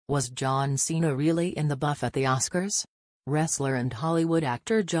Was John Cena really in the buff at the Oscars? Wrestler and Hollywood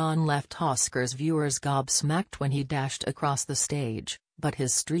actor John left Oscars viewers gobsmacked when he dashed across the stage, but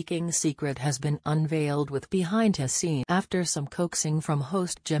his streaking secret has been unveiled with behind his scene. After some coaxing from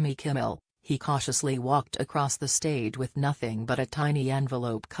host Jimmy Kimmel, he cautiously walked across the stage with nothing but a tiny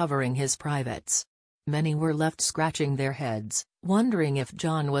envelope covering his privates. Many were left scratching their heads, wondering if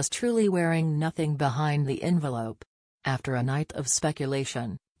John was truly wearing nothing behind the envelope. After a night of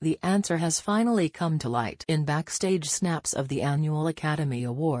speculation, the answer has finally come to light. In backstage snaps of the annual Academy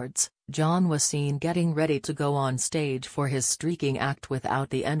Awards, John was seen getting ready to go on stage for his streaking act without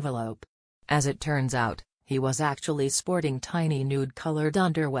the envelope. As it turns out, he was actually sporting tiny nude-colored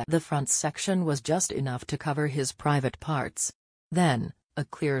underwear. The front section was just enough to cover his private parts. Then, a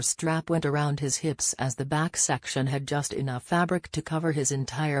clear strap went around his hips as the back section had just enough fabric to cover his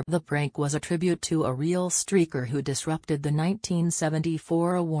entire. The prank was a tribute to a real streaker who disrupted the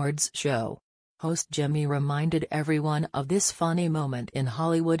 1974 awards show. Host Jimmy reminded everyone of this funny moment in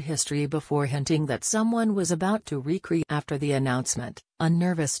Hollywood history before hinting that someone was about to recreate. After the announcement, a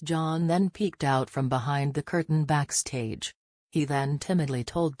nervous John then peeked out from behind the curtain backstage. He then timidly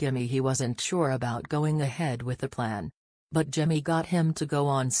told Jimmy he wasn't sure about going ahead with the plan. But Jimmy got him to go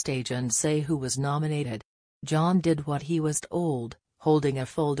on stage and say who was nominated. John did what he was told, holding a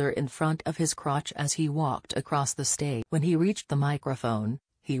folder in front of his crotch as he walked across the stage. When he reached the microphone,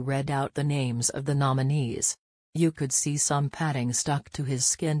 he read out the names of the nominees. You could see some padding stuck to his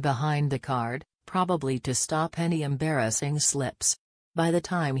skin behind the card, probably to stop any embarrassing slips. By the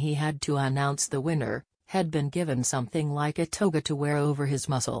time he had to announce the winner, had been given something like a toga to wear over his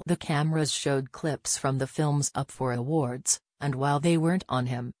muscle. The cameras showed clips from the films up for awards, and while they weren't on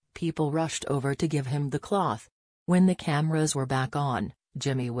him, people rushed over to give him the cloth. When the cameras were back on,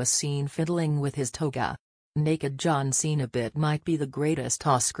 Jimmy was seen fiddling with his toga. Naked John Cena bit might be the greatest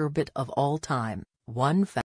Oscar bit of all time, one